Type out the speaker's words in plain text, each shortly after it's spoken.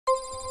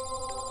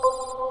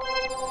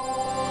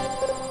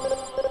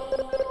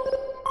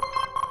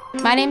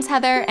My name's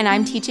Heather, and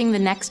I'm teaching the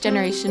next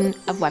generation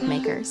of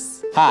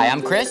webmakers. Hi,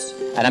 I'm Chris,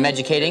 and I'm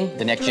educating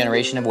the next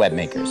generation of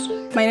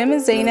webmakers. My name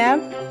is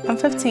Zainab. I'm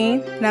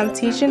 15, and I'm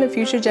teaching the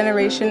future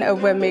generation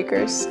of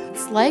webmakers.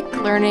 It's like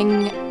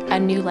learning a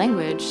new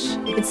language.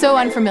 It's so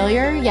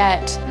unfamiliar,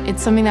 yet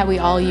it's something that we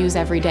all use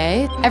every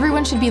day.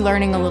 Everyone should be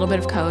learning a little bit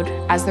of code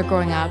as they're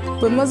growing up.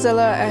 With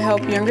Mozilla, I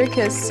help younger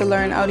kids to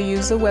learn how to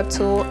use the web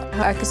tool,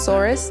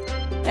 Akasaurus,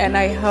 and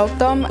I help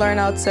them learn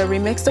how to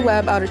remix the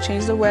web, how to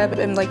change the web,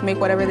 and make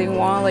whatever they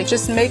want.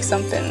 Just make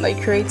something,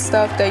 create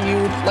stuff that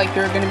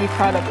you're gonna be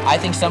proud of. I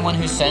think someone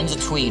who sends a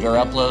tweet or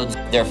uploads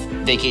their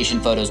vacation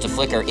photos to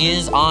Flickr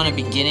is on a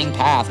beginning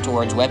path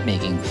towards web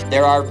making.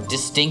 There are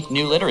distinct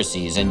new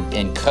literacies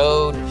in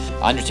code,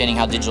 understanding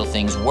how digital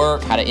things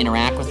work, how to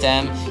interact with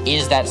them,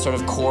 is that sort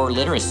of core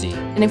literacy.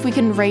 And if we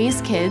can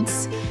raise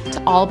kids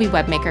to all be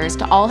webmakers,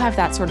 to all have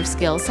that sort of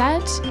skill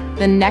set,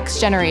 the next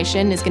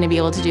generation is going to be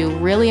able to do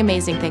really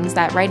amazing things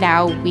that right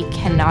now we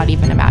cannot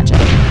even imagine.